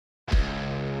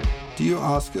Do you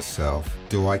ask yourself,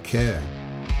 do I care?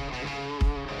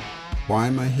 Why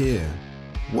am I here?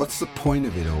 What's the point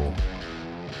of it all?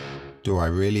 Do I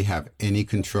really have any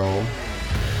control?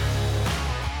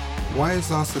 Why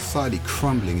is our society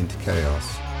crumbling into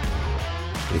chaos?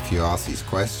 If you ask these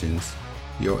questions,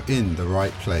 you're in the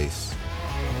right place.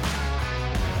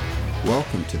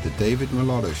 Welcome to the David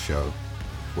Mulatto Show,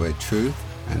 where truth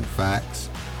and facts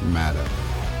matter.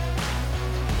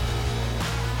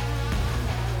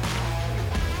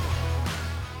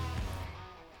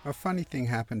 A funny thing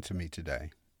happened to me today.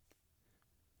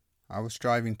 I was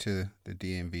driving to the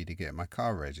DMV to get my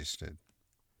car registered.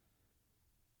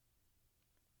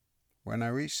 When I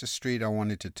reached the street I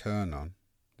wanted to turn on,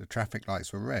 the traffic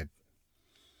lights were red.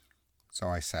 So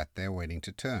I sat there waiting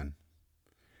to turn.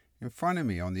 In front of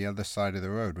me on the other side of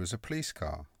the road was a police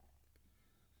car.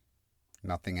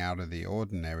 Nothing out of the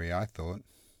ordinary, I thought.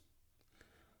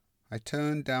 I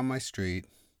turned down my street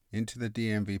into the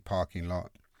DMV parking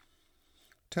lot,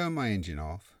 turned my engine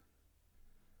off,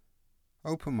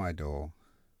 opened my door,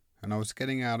 and I was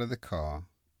getting out of the car,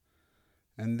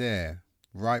 and there,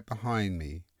 right behind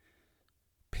me,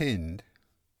 pinned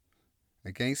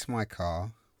against my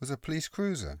car, was a police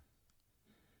cruiser.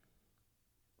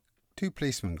 Two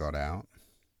policemen got out,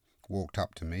 walked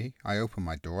up to me. I opened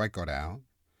my door, I got out.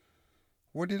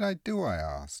 What did I do? I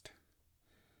asked.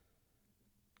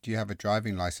 Do you have a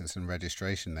driving license and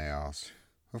registration? They asked.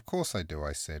 Of course I do,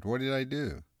 I said. What did I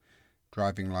do?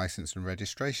 Driving license and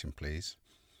registration, please.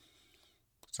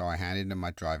 So I handed them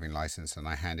my driving license and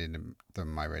I handed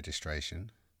them my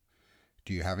registration.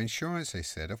 Do you have insurance? They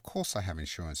said. Of course I have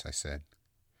insurance, I said.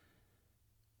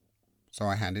 So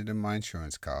I handed them my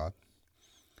insurance card.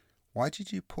 Why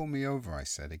did you pull me over? I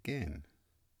said again.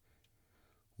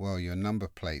 Well, your number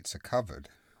plates are covered.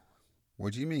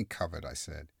 What do you mean covered? I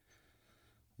said.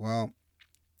 Well,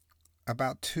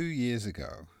 about 2 years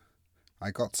ago,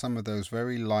 I got some of those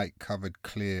very light covered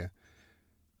clear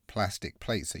plastic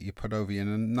plates that you put over your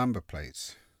number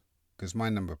plates, because my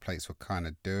number plates were kind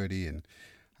of dirty and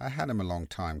I had them a long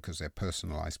time because they're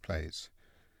personalized plates.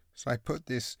 So I put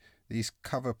these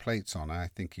cover plates on. I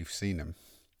think you've seen them.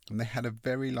 And they had a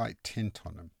very light tint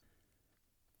on them.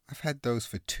 I've had those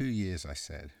for 2 years, I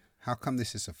said. How come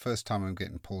this is the first time I'm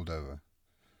getting pulled over?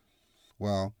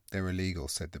 Well, they're illegal,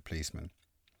 said the policeman.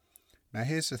 Now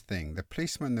here's the thing. The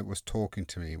policeman that was talking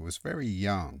to me was very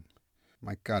young.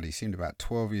 My God, he seemed about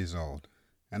 12 years old.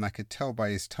 And I could tell by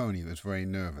his tone he was very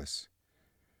nervous.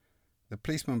 The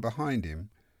policeman behind him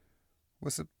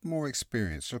was more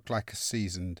experienced, looked like a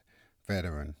seasoned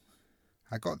veteran.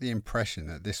 I got the impression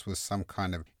that this was some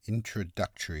kind of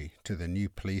introductory to the new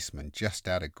policeman just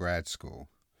out of grad school.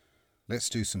 Let's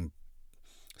do some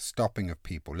stopping of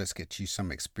people. Let's get you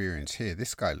some experience here.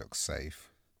 This guy looks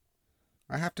safe.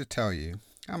 I have to tell you,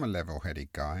 I'm a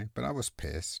level-headed guy, but I was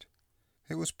pissed.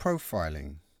 It was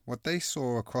profiling. What they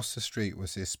saw across the street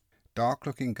was this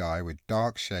dark-looking guy with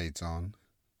dark shades on.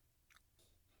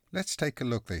 Let's take a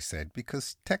look, they said,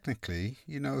 because technically,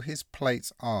 his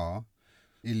plates are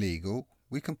illegal.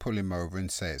 We can pull him over and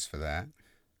say it's for that.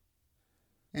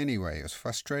 Anyway, it was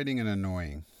frustrating and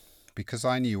annoying because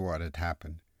I knew what had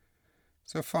happened.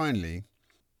 So finally,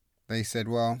 they said,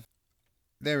 well,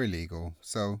 they're illegal,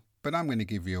 but I'm going to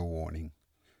give you a warning.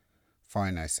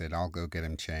 Fine, I said, I'll go get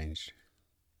him changed.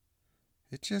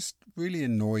 It just really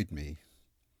annoyed me.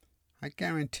 I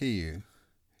guarantee you,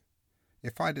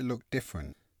 if I'd have looked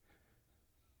different,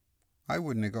 I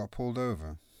wouldn't have got pulled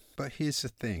over. But here's the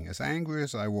thing, as angry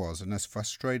as I was and as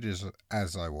frustrated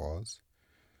as I was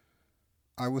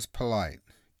polite,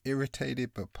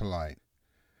 irritated but polite.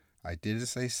 I did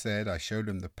as they said. I showed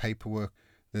them the paperwork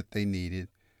that they needed,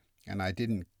 and I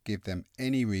didn't give them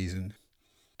any reason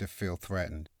to feel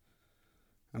threatened.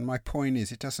 And my point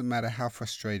is, it doesn't matter how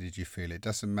frustrated you feel, it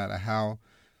doesn't matter how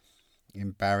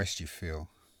embarrassed you feel,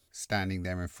 standing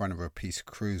there in front of a police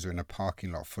cruiser in a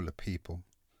parking lot full of people.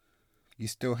 You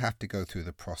still have to go through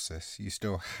the process. You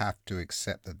still have to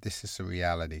accept that this is a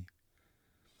reality.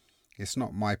 It's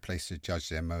not my place to judge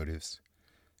their motives.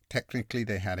 Technically,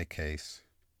 they had a case.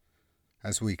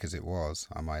 As weak as it was,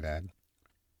 I might add.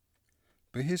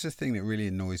 But here's the thing that really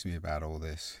annoys me about all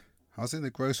this. I was in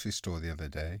the grocery store the other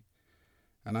day,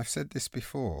 and I've said this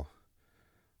before.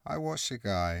 I watched a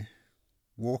guy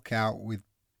walk out with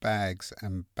bags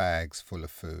and bags full of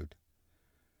food.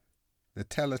 The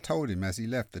teller told him as he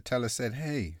left, the teller said,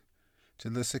 hey, to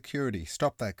the security,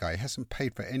 stop that guy. He hasn't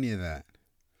paid for any of that.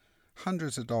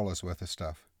 Hundreds of dollars worth of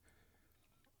stuff.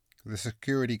 The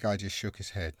security guy just shook his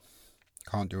head.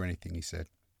 Can't do anything, he said.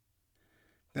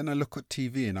 Then I look at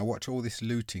TV and I watch all this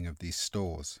looting of these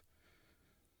stores.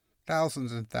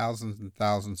 Thousands and thousands and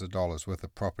thousands of dollars worth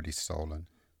of property stolen.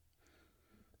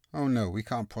 Oh no, we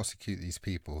can't prosecute these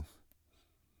people.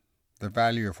 The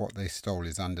value of what they stole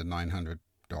is under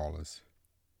 $900.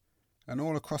 And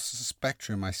all across the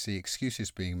spectrum I see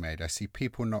excuses being made. I see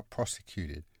people not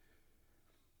prosecuted.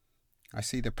 I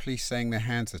see the police saying their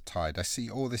hands are tied. I see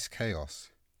all this chaos.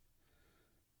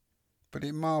 But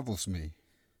it marvels me.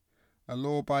 A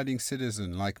law-abiding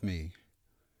citizen like me,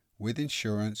 with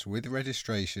insurance, with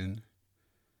registration,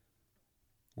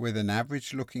 with an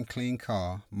average-looking clean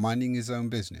car, minding his own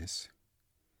business.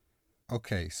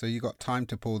 Okay, so you got time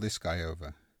to pull this guy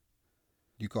over.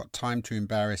 You got time to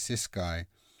embarrass this guy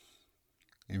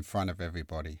in front of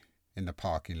everybody in the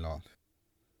parking lot.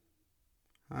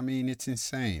 I mean, it's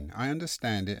insane. I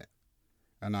understand it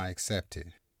and I accept it.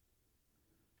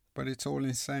 But it's all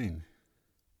insane.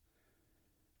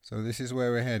 So this is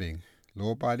where we're heading.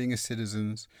 Law-abiding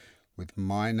citizens with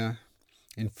minor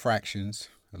infractions,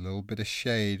 a little bit of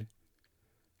shade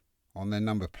on their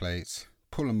number plates.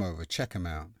 Pull them over, check them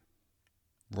out.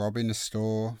 Robbing a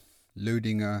store,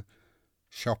 looting a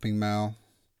shopping mall.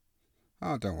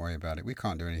 Oh, don't worry about it. We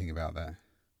can't do anything about that.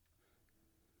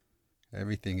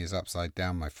 Everything is upside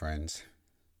down, my friends.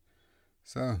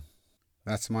 So,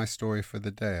 that's my story for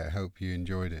the day. I hope you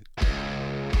enjoyed it.